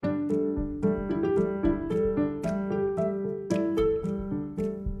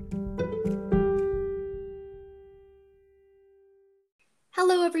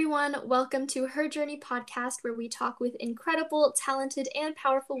everyone. Welcome to Her Journey podcast, where we talk with incredible, talented, and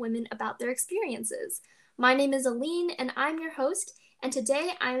powerful women about their experiences. My name is Aline, and I'm your host. And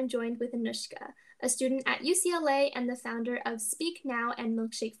today I am joined with Anushka, a student at UCLA and the founder of Speak Now and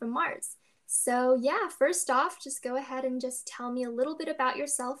Milkshake from Mars. So, yeah, first off, just go ahead and just tell me a little bit about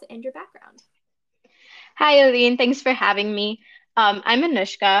yourself and your background. Hi, Aline. Thanks for having me. I'm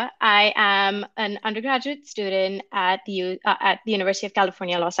Anushka. I am an undergraduate student at the University of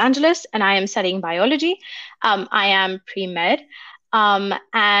California, Los Angeles, and I am studying biology. I am pre-med,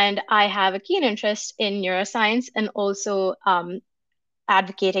 and I have a keen interest in neuroscience and also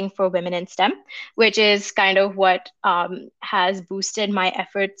advocating for women in STEM, which is kind of what has boosted my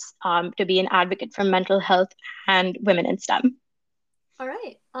efforts to be an advocate for mental health and women in STEM. All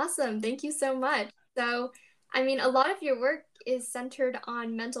right, awesome. Thank you so much. So, a lot of your work is centered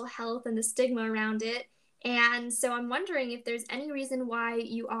on mental health and the stigma around it. And so I'm wondering if there's any reason why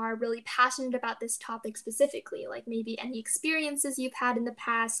you are really passionate about this topic specifically, like maybe any experiences you've had in the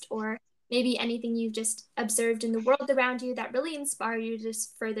past, or maybe anything you've just observed in the world around you that really inspire you to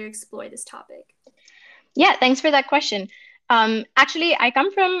just further explore this topic. Yeah, thanks for that question. Actually, I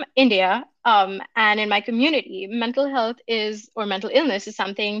come from India, and in my community, mental health or mental illness is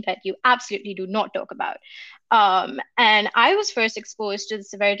something that you absolutely do not talk about. And I was first exposed to the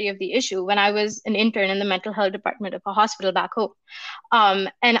severity of the issue when I was an intern in the mental health department of a hospital back home.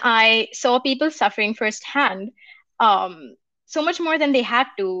 And I saw people suffering firsthand, um, so much more than they had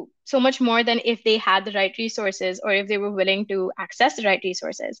to, so much more than if they had the right resources or if they were willing to access the right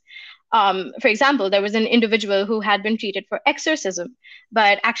resources. For example, there was an individual who had been treated for exorcism,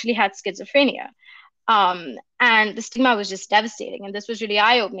 but actually had schizophrenia. And the stigma was just devastating. And this was really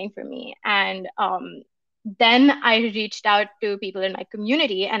eye-opening for me. And then I reached out to people in my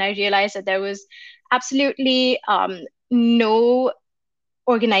community and I realized that there was absolutely no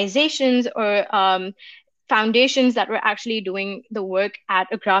organizations or foundations that were actually doing the work at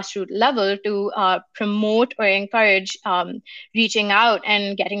a grassroots level to promote or encourage reaching out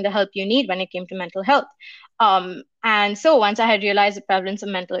and getting the help you need when it came to mental health. And so once I had realized the prevalence of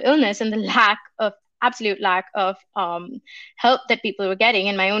mental illness and the absolute lack of help that people were getting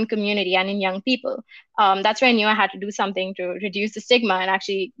in my own community and in young people, that's when I knew I had to do something to reduce the stigma and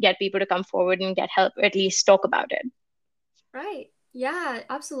actually get people to come forward and get help or at least talk about it. Right. Yeah,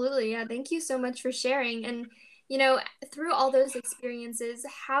 absolutely. Yeah, thank you so much for sharing. And, you know, through all those experiences,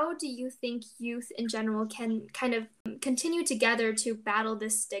 how do you think youth in general can kind of continue together to battle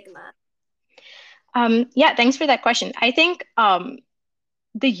this stigma? Yeah, thanks for that question. I think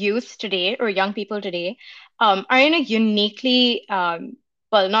the youth today or young people today are in a uniquely,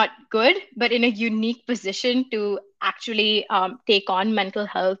 well, not good, but in a unique position to actually take on mental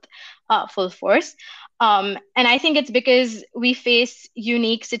health full force. And I think it's because we face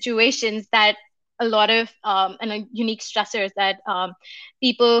unique situations that a lot of and unique stressors that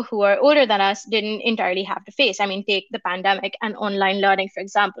people who are older than us didn't entirely have to face. I mean, take the pandemic and online learning, for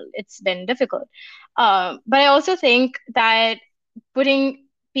example. It's been difficult. But I also think that putting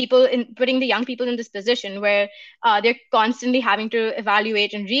putting the young people in this position where they're constantly having to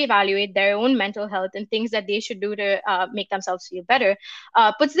evaluate and reevaluate their own mental health and things that they should do to make themselves feel better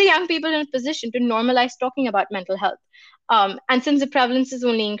puts the young people in a position to normalize talking about mental health. And since the prevalence is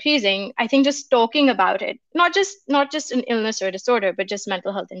only increasing, I think just talking about it, not just an illness or a disorder, but just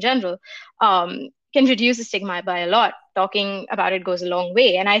mental health in general, can reduce the stigma by a lot. Talking about it goes a long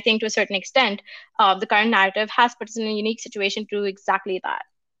way. And I think to a certain extent, the current narrative has put us in a unique situation to do exactly that.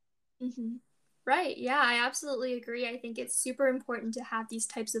 Hmm. Right. Yeah, I absolutely agree. I think it's super important to have these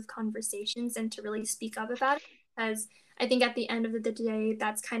types of conversations and to really speak up about it because I think at the end of the day,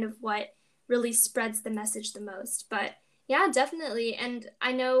 that's kind of what really spreads the message the most. But yeah, definitely. And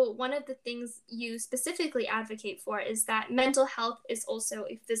I know one of the things you specifically advocate for is that mental health is also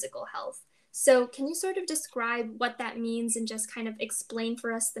a physical health. So, can you sort of describe what that means and just kind of explain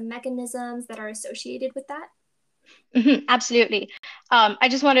for us the mechanisms that are associated with that? Absolutely. I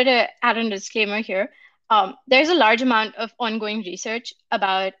just wanted to add a disclaimer here. There's a large amount of ongoing research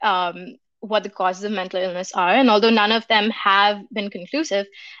about what the causes of mental illness are. And although none of them have been conclusive,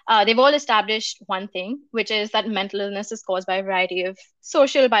 they've all established one thing, which is that mental illness is caused by a variety of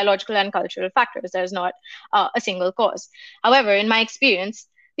social, biological, and cultural factors. There's not a single cause. However, in my experience,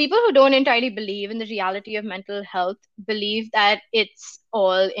 people who don't entirely believe in the reality of mental health believe that it's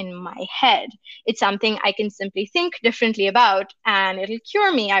all in my head. It's something I can simply think differently about and it'll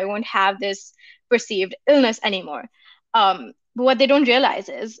cure me. I won't have this perceived illness anymore. But what they don't realize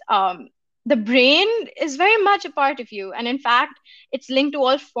is the brain is very much a part of you. And in fact, it's linked to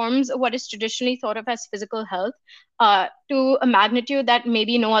all forms of what is traditionally thought of as physical health, to a magnitude that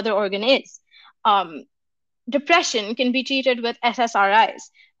maybe no other organ is. Um, Depression can be treated with SSRIs.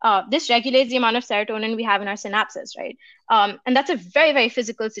 This regulates the amount of serotonin we have in our synapses, right? And that's a very, very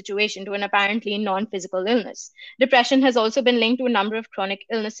physical situation to an apparently non physical illness. Depression has also been linked to a number of chronic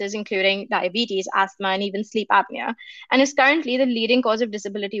illnesses, including diabetes, asthma, and even sleep apnea, and is currently the leading cause of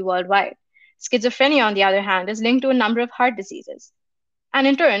disability worldwide. Schizophrenia, on the other hand, is linked to a number of heart diseases. And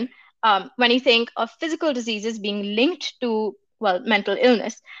in turn, when you think of physical diseases being linked to, well, mental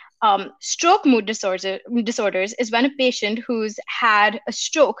illness, stroke disorders is when a patient who's had a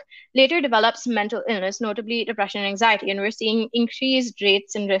stroke later develops mental illness, notably depression and anxiety. And we're seeing increased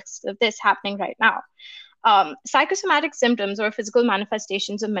rates and risks of this happening right now. Psychosomatic symptoms or physical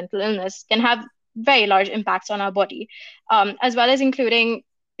manifestations of mental illness can have very large impacts on our body, as well as including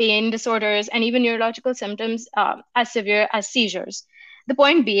pain disorders and even neurological symptoms as severe as seizures. The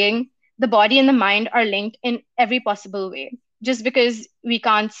point being, the body and the mind are linked in every possible way. Just because we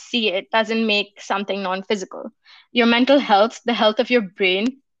can't see it doesn't make something non physical. Your mental health, the health of your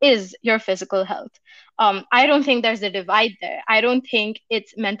brain, is your physical health. I don't think there's a divide there. I don't think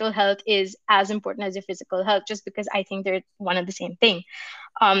it's mental health is as important as your physical health, just because I think they're one and the same thing.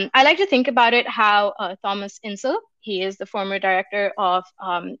 I like to think about it how Thomas Insel, he is the former director of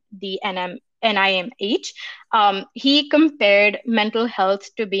the NIMH, he compared mental health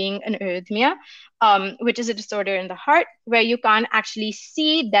to being an arrhythmia, which is a disorder in the heart where you can't actually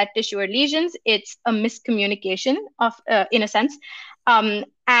see dead tissue or lesions. It's a miscommunication of, in a sense,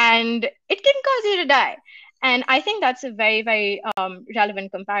 and it can cause you to die. And I think that's a very, very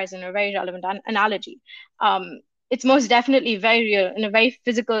relevant comparison or very relevant analogy. It's most definitely very real and a very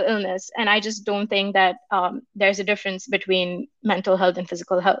physical illness. And I just don't think that there's a difference between mental health and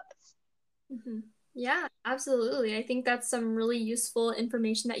physical health. Mm-hmm. Yeah, absolutely. I think that's some really useful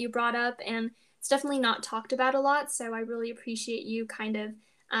information that you brought up, and it's definitely not talked about a lot. So I really appreciate you kind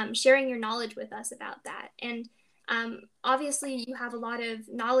of sharing your knowledge with us about that. And obviously, you have a lot of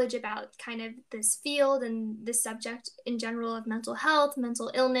knowledge about kind of this field and this subject in general of mental health,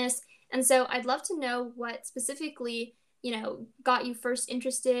 mental illness. And so I'd love to know what specifically, got you first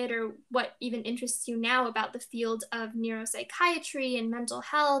interested, or what even interests you now about the field of neuropsychiatry and mental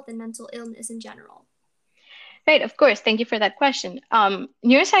health and mental illness in general. Right, of course. Thank you for that question.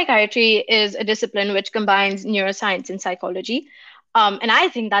 Neuropsychiatry is a discipline which combines neuroscience and psychology. And I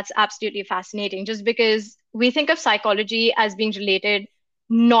think that's absolutely fascinating just because we think of psychology as being related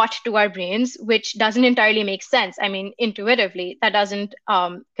not to our brains, which doesn't entirely make sense. I mean, intuitively, that doesn't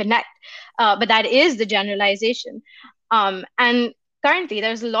connect. But that is the generalization. And currently,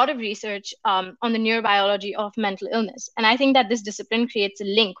 there's a lot of research on the neurobiology of mental illness. And I think that this discipline creates a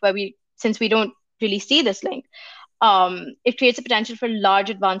link where since we don't really see this link, it creates a potential for large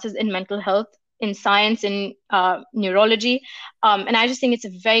advances in mental health, in science, in neurology. And I just think it's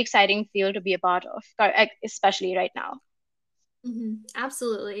a very exciting field to be a part of, especially right now. Mm-hmm.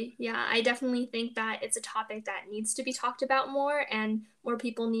 Absolutely. Yeah, I definitely think that it's a topic that needs to be talked about more, and more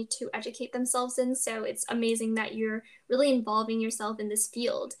people need to educate themselves in. So it's amazing that you're really involving yourself in this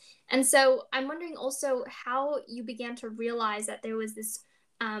field. And so I'm wondering also how you began to realize that there was this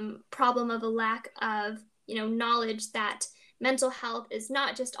problem of a lack of, knowledge that mental health is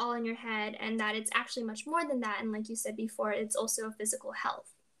not just all in your head, and that it's actually much more than that. And like you said before, it's also a physical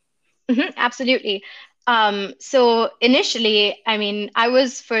health. Absolutely. So initially, I mean, I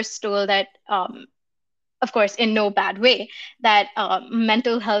was first told that, of course, in no bad way, that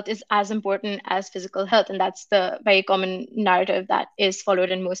mental health is as important as physical health. And that's the very common narrative that is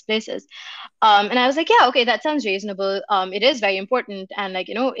followed in most places. And I was like, yeah, okay, that sounds reasonable. It is very important. And like,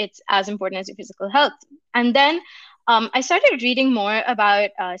 it's as important as your physical health. And then I started reading more about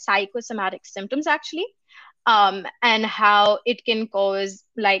psychosomatic symptoms, actually, and how it can cause,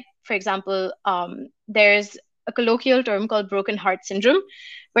 like, for example, there's a colloquial term called broken heart syndrome,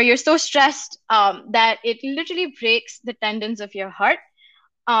 where you're so stressed that it literally breaks the tendons of your heart.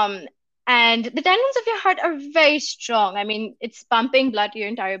 Um, and the tendons of your heart are very strong. I mean, it's pumping blood to your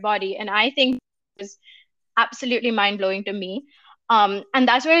entire body. And I think it's absolutely mind blowing to me. And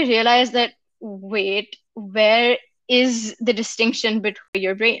that's where I realized that, wait, where is the distinction between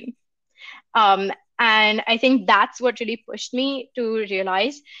your brain? Um, and I think that's what really pushed me to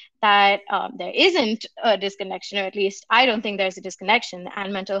realize that there isn't a disconnection, or at least I don't think there's a disconnection,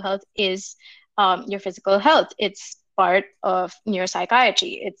 and mental health is your physical health. It's part of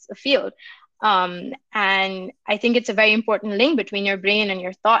neuropsychiatry, it's a field. And I think it's a very important link between your brain and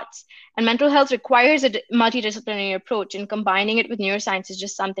your thoughts. And mental health requires a multidisciplinary approach, and combining it with neuroscience is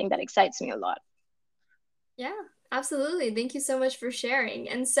just something that excites me a lot. Yeah, absolutely. Thank you so much for sharing.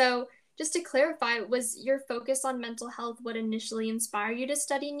 And so, just to clarify, was your focus on mental health what initially inspired you to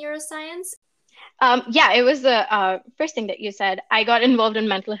study neuroscience? Yeah, it was the first thing that you said. I got involved in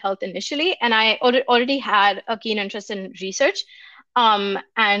mental health initially, and I already had a keen interest in research,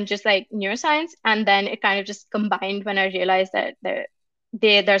 and just like neuroscience. And then it kind of just combined when I realized that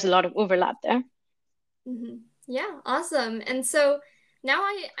there's a lot of overlap there. Yeah, awesome. And so now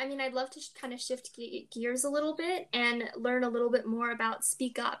I mean, I'd love to kind of shift gears a little bit and learn a little bit more about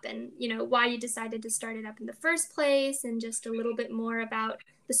Speak Up and, why you decided to start it up in the first place and just a little bit more about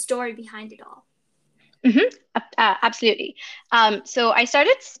the story behind it all. Absolutely. So I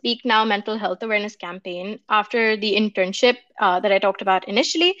started Speak Now mental health awareness campaign after the internship that I talked about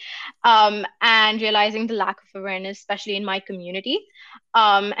initially, and realizing the lack of awareness, especially in my community.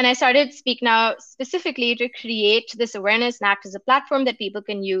 And I started Speak Now specifically to create this awareness and act as a platform that people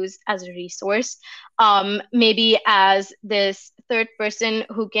can use as a resource, maybe as this third person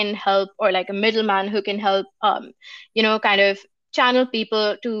who can help, or like a middleman who can help, kind of channel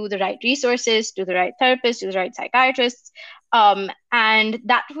people to the right resources, to the right therapists, to the right psychiatrists. And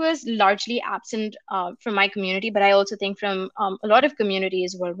that was largely absent from my community, but I also think from a lot of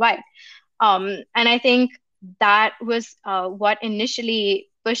communities worldwide. And I think that was what initially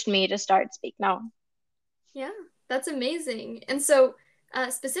pushed me to start Speak Now. Yeah, that's amazing. And so,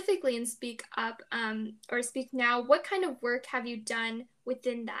 specifically in Speak Up, or Speak Now, what kind of work have you done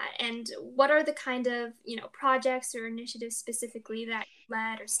within that? And what are the kind of, projects or initiatives specifically that you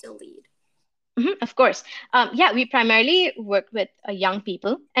led or still lead? Of course. Yeah, we primarily work with young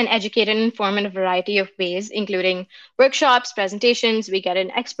people and educate and inform in a variety of ways, including workshops, presentations. We get in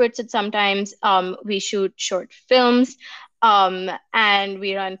experts at sometimes. We shoot short films, and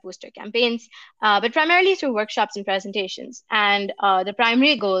we run poster campaigns, but primarily through workshops and presentations. And the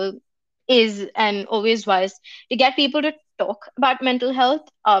primary goal is and always was to get people to talk about mental health,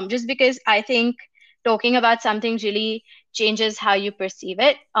 just because I think talking about something really changes how you perceive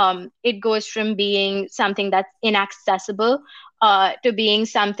it. It goes from being something that's inaccessible to being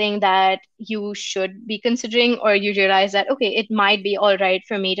something that you should be considering, or you realize that, okay, it might be all right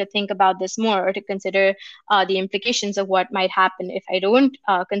for me to think about this more, or to consider the implications of what might happen if I don't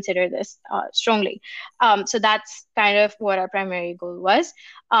consider this strongly. So that's kind of what our primary goal was.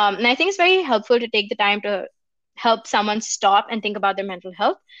 And I think it's very helpful to take the time to help someone stop and think about their mental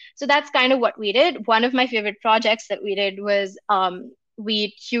health. So that's kind of what we did. One of my favorite projects that we did was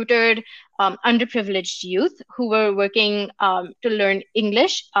we tutored underprivileged youth who were working to learn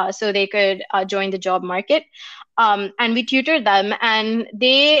English so they could join the job market. And we tutored them, and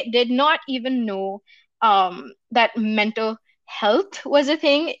they did not even know that mental health was a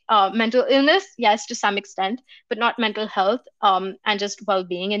thing. Mental illness, yes, to some extent, but not mental health, and just well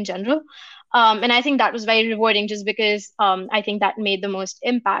being in general. And I think that was very rewarding, just because I think that made the most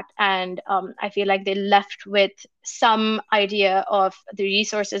impact. And I feel like they left with some idea of the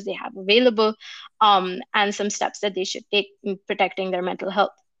resources they have available, and some steps that they should take in protecting their mental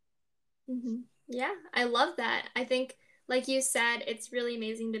health. Yeah, I love that. I think, like you said, it's really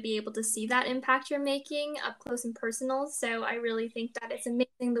amazing to be able to see that impact you're making up close and personal. So I really think that it's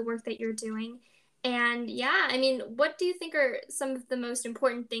amazing the work that you're doing. And yeah, I mean, what do you think are some of the most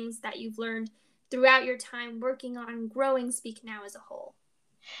important things that you've learned throughout your time working on growing Speak Now as a whole?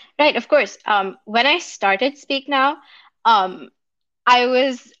 Right, of course. When I started Speak Now, um, I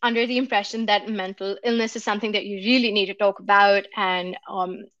was under the impression that mental illness is something that you really need to talk about, and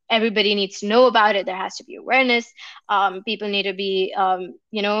everybody needs to know about it. There has to be awareness. People need to be,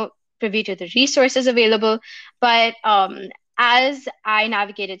 privy to the resources available. But as I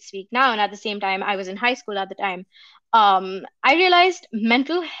navigated Speak Now, and at the same time, I was in high school at the time, I realized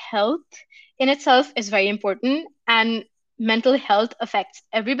mental health in itself is very important, and mental health affects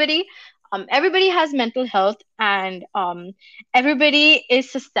everybody. Everybody has mental health, and everybody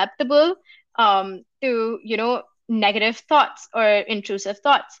is susceptible to negative thoughts or intrusive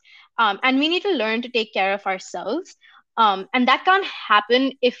thoughts, and we need to learn to take care of ourselves, and that can't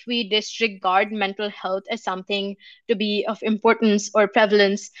happen if we disregard mental health as something to be of importance or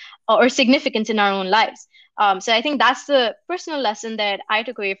prevalence or significance in our own lives. So I think that's the personal lesson that I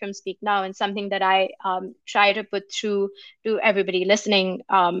took away from Speak Now, and something that I try to put through to everybody listening,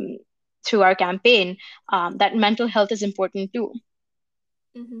 through our campaign, that mental health is important too.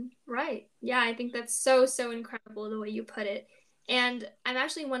 Right. Yeah, I think that's so, so incredible the way you put it. And I'm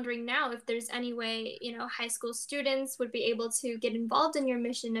actually wondering now if there's any way, high school students would be able to get involved in your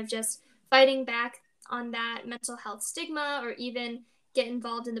mission of just fighting back on that mental health stigma or even get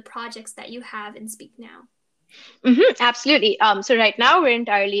involved in the projects that you have in Speak Now? Absolutely. So right now we're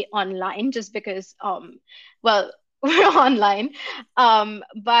entirely online just because, well, we're online.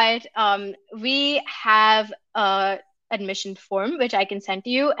 But we have a admission form which I can send to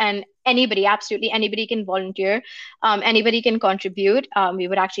you, and anybody, absolutely anybody can volunteer. Anybody can contribute. We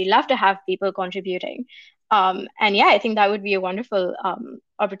would actually love to have people contributing. And yeah, I think that would be a wonderful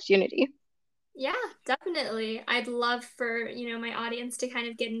opportunity. Yeah, definitely. I'd love for, my audience to kind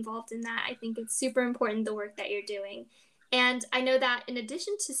of get involved in that. I think it's super important the work that you're doing. And I know that in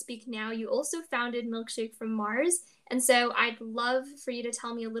addition to Speak Now, you also founded Milkshake from Mars. And so I'd love for you to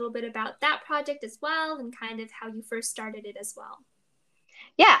tell me a little bit about that project as well and kind of how you first started it as well.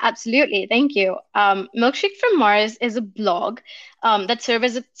 Yeah, absolutely. Thank you. Milkshake from Mars is a blog that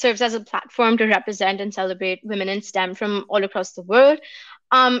serves as a platform to represent and celebrate women in STEM from all across the world.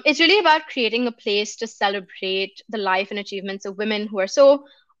 It's really about creating a place to celebrate the life and achievements of women who are so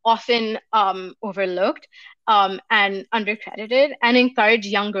often overlooked and undercredited, and encourage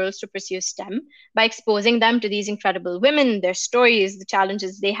young girls to pursue STEM by exposing them to these incredible women, their stories, the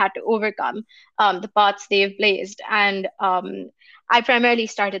challenges they had to overcome, the paths they've blazed. And I primarily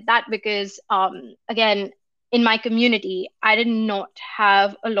started that because, again, in my community, I did not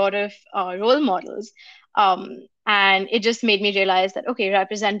have a lot of role models. And it just made me realize that, okay,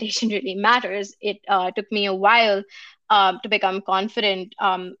 representation really matters. It took me a while to become confident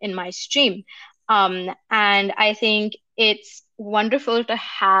in my stream. And I think it's wonderful to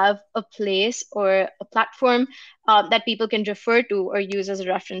have a place or a platform that people can refer to or use as a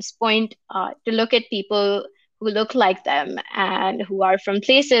reference point to look at people who look like them and who are from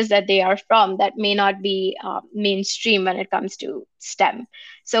places that they are from that may not be mainstream when it comes to STEM.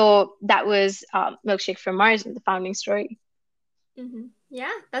 So that was Milkshake from Mars and the founding story.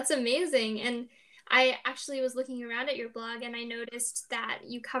 Yeah, that's amazing. And I actually was looking around at your blog and I noticed that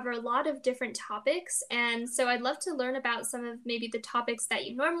you cover a lot of different topics. And so I'd love to learn about some of maybe the topics that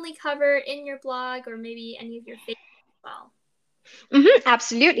you normally cover in your blog or maybe any of your favorites as well.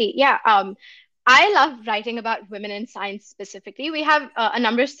 Absolutely. Yeah. I love writing about women in science specifically. We have a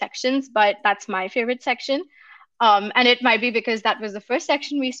number of sections, but that's my favorite section. And it might be because that was the first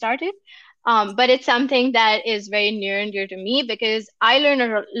section we started. But it's something that is very near and dear to me because I learn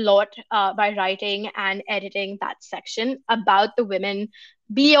a lot by writing and editing that section about the women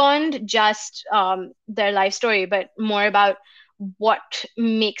beyond just their life story, but more about what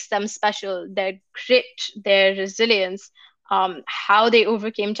makes them special, their grit, their resilience, how they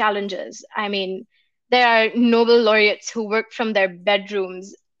overcame challenges. I mean, there are Nobel laureates who work from their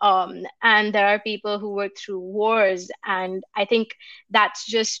bedrooms, and there are people who work through wars. And I think that's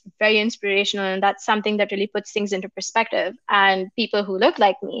just very inspirational. And that's something that really puts things into perspective. And people who look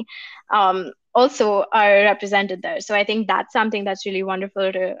like me also are represented there. So I think that's something that's really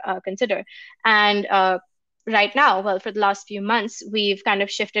wonderful to consider. And right now, well, for the last few months, we've kind of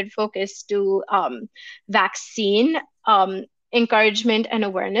shifted focus to vaccine encouragement and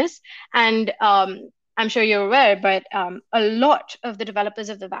awareness. And I'm sure you're aware, but a lot of the developers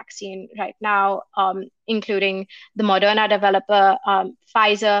of the vaccine right now, including the Moderna developer,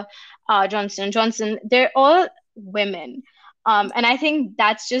 Pfizer, Johnson and Johnson, they're all women. And I think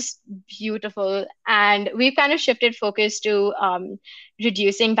that's just beautiful. And we've kind of shifted focus to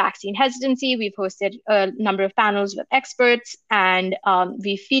reducing vaccine hesitancy. We've hosted a number of panels with experts, and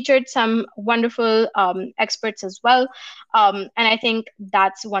we featured some wonderful experts as well. And I think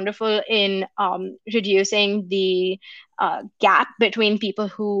that's wonderful in reducing the gap between people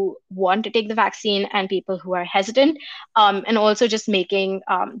who want to take the vaccine and people who are hesitant, and also just making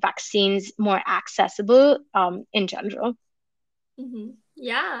vaccines more accessible in general.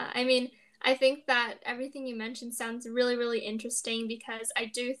 Yeah, I mean, I think that everything you mentioned sounds really, really interesting because I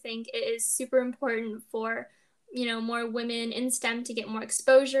do think it is super important for, more women in STEM to get more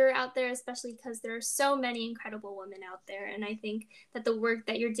exposure out there, especially because there are so many incredible women out there. And I think that the work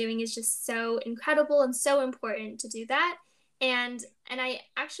that you're doing is just so incredible and so important to do that. And I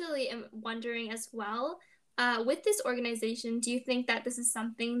actually am wondering as well, with this organization, do you think that this is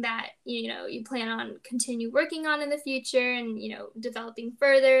something that you plan on continue working on in the future and developing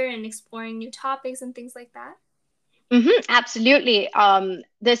further and exploring new topics and things like that? Absolutely.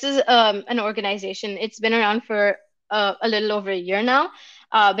 This is an organization. It's been around for a little over a year now,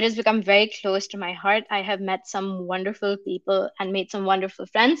 but it's become very close to my heart. I have met some wonderful people and made some wonderful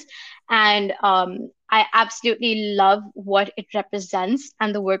friends, and I absolutely love what it represents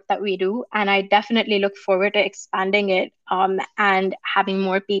and the work that we do. And I definitely look forward to expanding it and having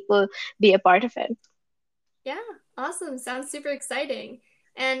more people be a part of it. Yeah, awesome. Sounds super exciting.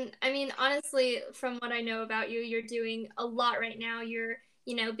 And I mean, honestly, from what I know about you, you're doing a lot right now. You're,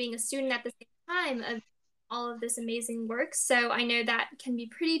 being a student at the same time of all of this amazing work. So I know that can be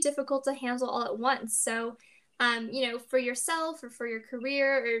pretty difficult to handle all at once. So, for yourself or for your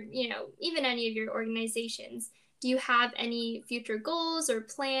career or, even any of your organizations, do you have any future goals or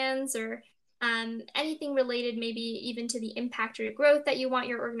plans or anything related, maybe even to the impact or growth that you want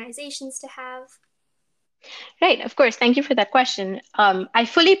your organizations to have? Right, of course. Thank you for that question. I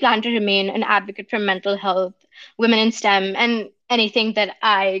fully plan to remain an advocate for mental health, women in STEM, and anything that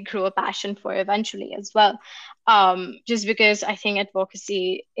I grow a passion for eventually as well. Just because I think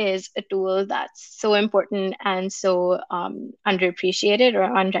advocacy is a tool that's so important and so underappreciated or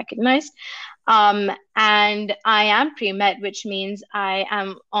unrecognized. And I am pre-med, which means I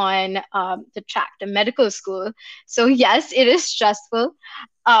am on the track to medical school. So yes, it is stressful.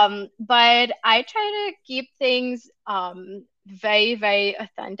 But I try to keep things very, very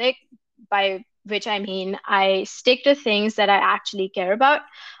authentic, by which I mean I stick to things that I actually care about,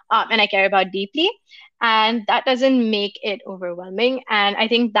 and I care about deeply. And that doesn't make it overwhelming. And I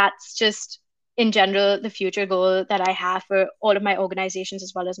think that's just, in general, the future goal that I have for all of my organizations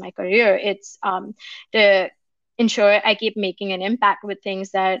as well as my career. It's to ensure I keep making an impact with things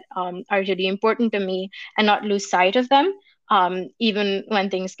that are really important to me and not lose sight of them, even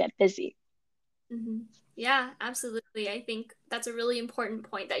when things get busy. Hmm. Yeah, absolutely. I think that's a really important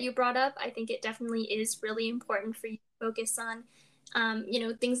point that you brought up. I think it definitely is really important for you to focus on,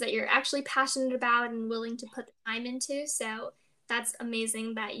 things that you're actually passionate about and willing to put the time into. So that's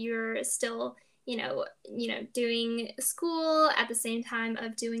amazing that you're still, doing school at the same time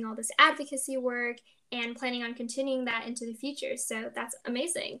of doing all this advocacy work and planning on continuing that into the future. So that's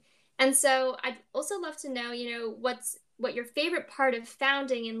amazing. And so I'd also love to know, what your favorite part of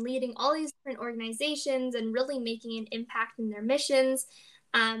founding and leading all these different organizations and really making an impact in their missions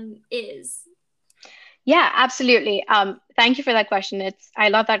is. Yeah, absolutely. Thank you for that question. I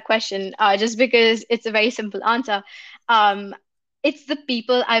love that question, just because it's a very simple answer. Um, it's the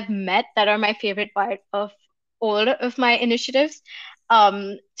people I've met that are my favorite part of all of my initiatives.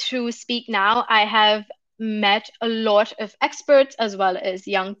 Through Speak Now, I have met a lot of experts as well as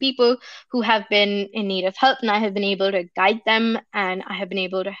young people who have been in need of help, and I have been able to guide them, and I have been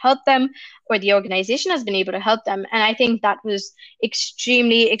able to help them, or the organization has been able to help them. And I think that was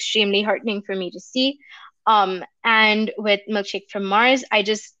extremely, extremely heartening for me to see. And with Milkshake from Mars, I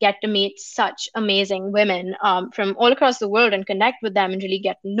just get to meet such amazing women from all across the world and connect with them and really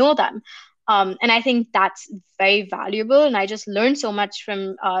get to know them. And I think that's very valuable. And I just learned so much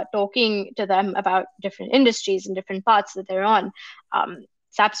from talking to them about different industries and different paths that they're on.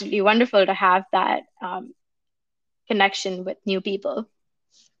 It's absolutely wonderful to have that connection with new people.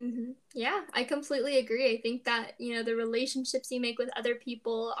 Yeah, I completely agree. I think that, the relationships you make with other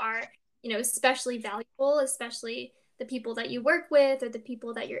people are, especially valuable, especially the people that you work with or the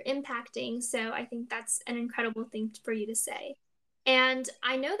people that you're impacting. So I think that's an incredible thing for you to say. And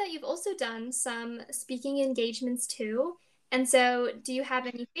I know that you've also done some speaking engagements too. And so, do you have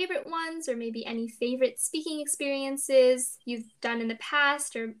any favorite ones or maybe any favorite speaking experiences you've done in the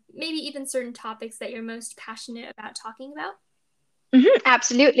past, or maybe even certain topics that you're most passionate about talking about?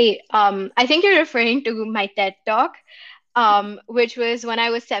 Absolutely. I think you're referring to my TED Talk, which was when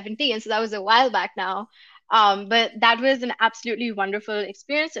I was 17. So that was a while back now. But that was an absolutely wonderful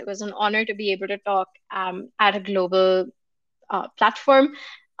experience. It was an honor to be able to talk at a global platform.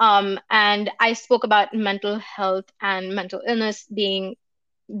 And I spoke about mental health and mental illness being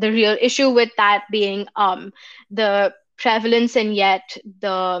the real issue, with that being the prevalence and yet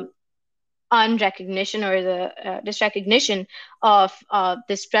the unrecognition or the disrecognition of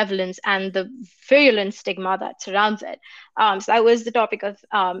this prevalence and the virulent stigma that surrounds it. So that was the topic of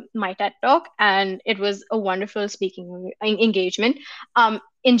my TED Talk, and it was a wonderful speaking engagement.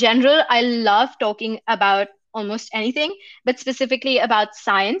 In general, I love talking about almost anything, but specifically about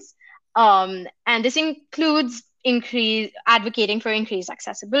science. And this includes increase advocating for increased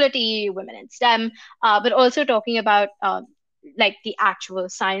accessibility, women in STEM, but also talking about like the actual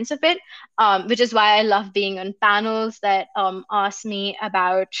science of it, which is why I love being on panels that ask me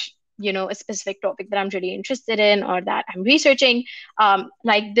about, a specific topic that I'm really interested in or that I'm researching,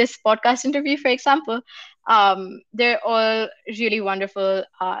 like this podcast interview, for example. They're all really wonderful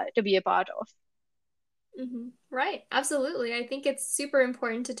to be a part of. Right, absolutely. I think it's super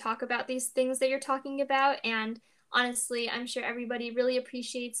important to talk about these things that you're talking about. And honestly, I'm sure everybody really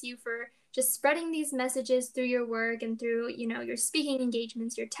appreciates you for just spreading these messages through your work and through, your speaking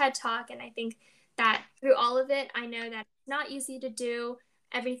engagements, your TED Talk. And I think that through all of it, I know that it's not easy to do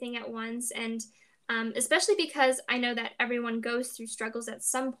everything at once. And especially because I know that everyone goes through struggles at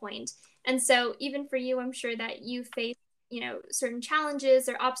some point. And so, even for you, I'm sure that you face, certain challenges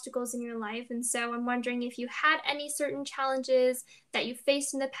or obstacles in your life. And so, I'm wondering if you had any certain challenges that you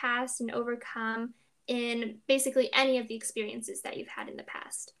faced in the past and overcome in basically any of the experiences that you've had in the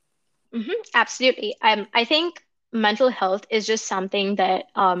past. Absolutely. I think mental health is just something that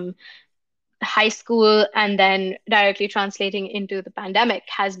high school and then directly translating into the pandemic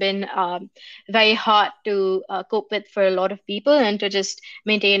has been very hard to cope with for a lot of people and to just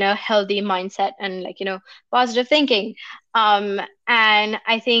maintain a healthy mindset and positive thinking. And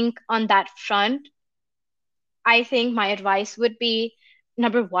I think on that front, I think my advice would be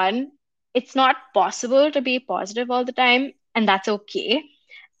number one, it's not possible to be positive all the time, and that's okay.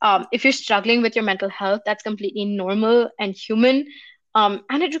 If you're struggling with your mental health, that's completely normal and human,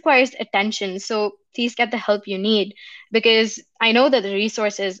 and it requires attention. So please get the help you need because I know that the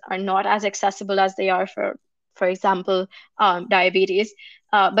resources are not as accessible as they are for example, diabetes,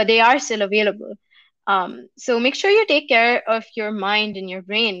 but they are still available. So make sure you take care of your mind and your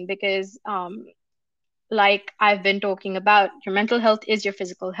brain because like I've been talking about, your mental health is your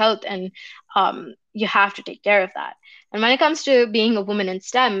physical health, and you have to take care of that. And when it comes to being a woman in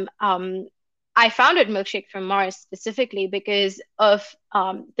STEM, I founded Milkshake from Mars specifically because of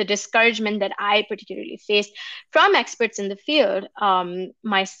the discouragement that I particularly faced from experts in the field.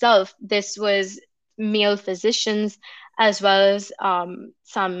 Myself, this was male physicians as well as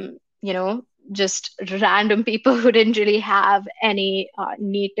some, just random people who didn't really have any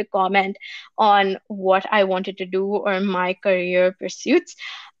need to comment on what I wanted to do or my career pursuits.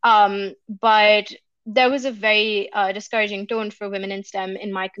 But there was a very discouraging tone for women in STEM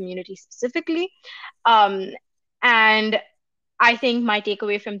in my community specifically. Um, and I think my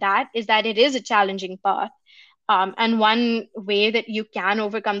takeaway from that is that it is a challenging path. And one way that you can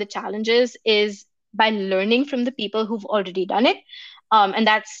overcome the challenges is by learning from the people who've already done it. And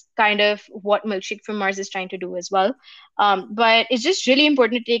that's kind of what Milkshake from Mars is trying to do as well. But it's just really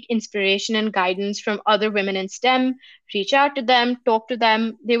important to take inspiration and guidance from other women in STEM, reach out to them, talk to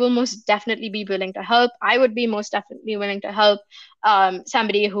them. They will most definitely be willing to help. I would be most definitely willing to help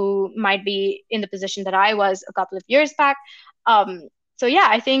somebody who might be in the position that I was a couple of years back. Um, so, yeah,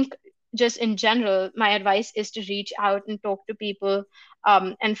 I think just in general, my advice is to reach out and talk to people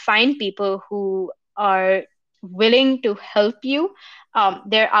and find people who are willing to help you.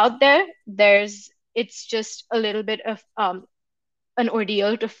 They're out there. It's just a little bit of an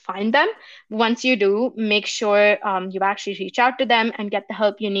ordeal to find them. Once you do, make sure you actually reach out to them and get the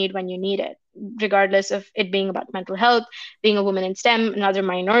help you need when you need it, regardless of it being about mental health, being a woman in STEM, another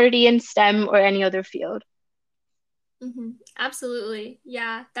minority in STEM, or any other field. Absolutely.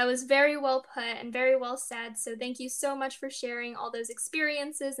 Yeah, that was very well put and very well said. So thank you so much for sharing all those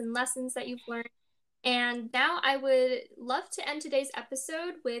experiences and lessons that you've learned. And now I would love to end today's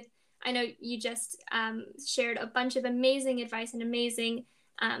episode with, I know you just shared a bunch of amazing advice and amazing,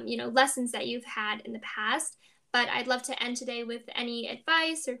 lessons that you've had in the past. But I'd love to end today with any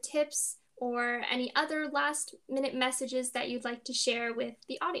advice or tips or any other last minute messages that you'd like to share with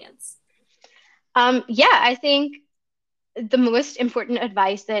the audience. Yeah, I think the most important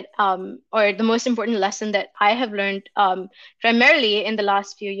advice that or the most important lesson that I have learned primarily in the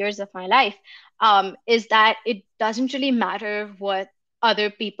last few years of my life is that it doesn't really matter what other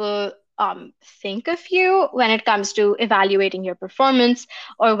people think of you when it comes to evaluating your performance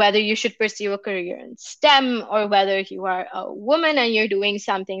or whether you should pursue a career in STEM or whether you are a woman and you're doing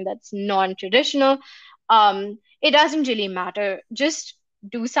something that's non-traditional. It doesn't really matter. Just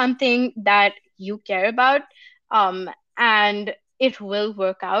do something that you care about. And it will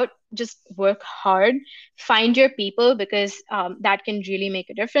work out. Just work hard, find your people because that can really make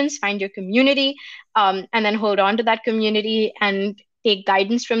a difference. Find your community, and then hold on to that community and take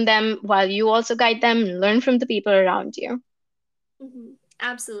guidance from them while you also guide them and learn from the people around you.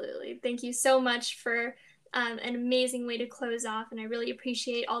 Absolutely. Thank you so much for an amazing way to close off. And I really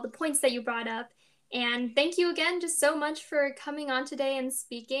appreciate all the points that you brought up. And thank you again just so much for coming on today and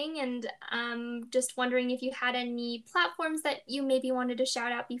speaking. And just wondering if you had any platforms that you maybe wanted to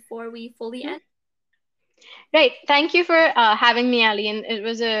shout out before we fully end. Right. Thank you for having me, Aline. It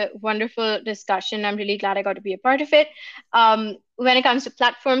was a wonderful discussion. I'm really glad I got to be a part of it. When it comes to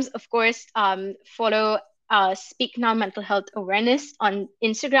platforms, of course, follow Speak Now Mental Health Awareness on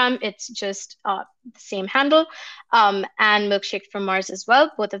Instagram. It's just the same handle. And Milkshake from Mars as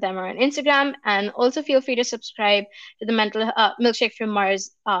well. Both of them are on Instagram. And also feel free to subscribe to the Milkshake from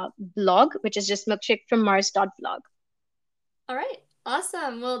Mars blog, which is just milkshakefrommars.blog. All right.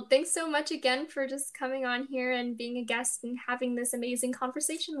 Awesome. Well, thanks so much again for just coming on here and being a guest and having this amazing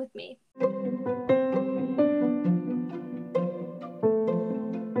conversation with me.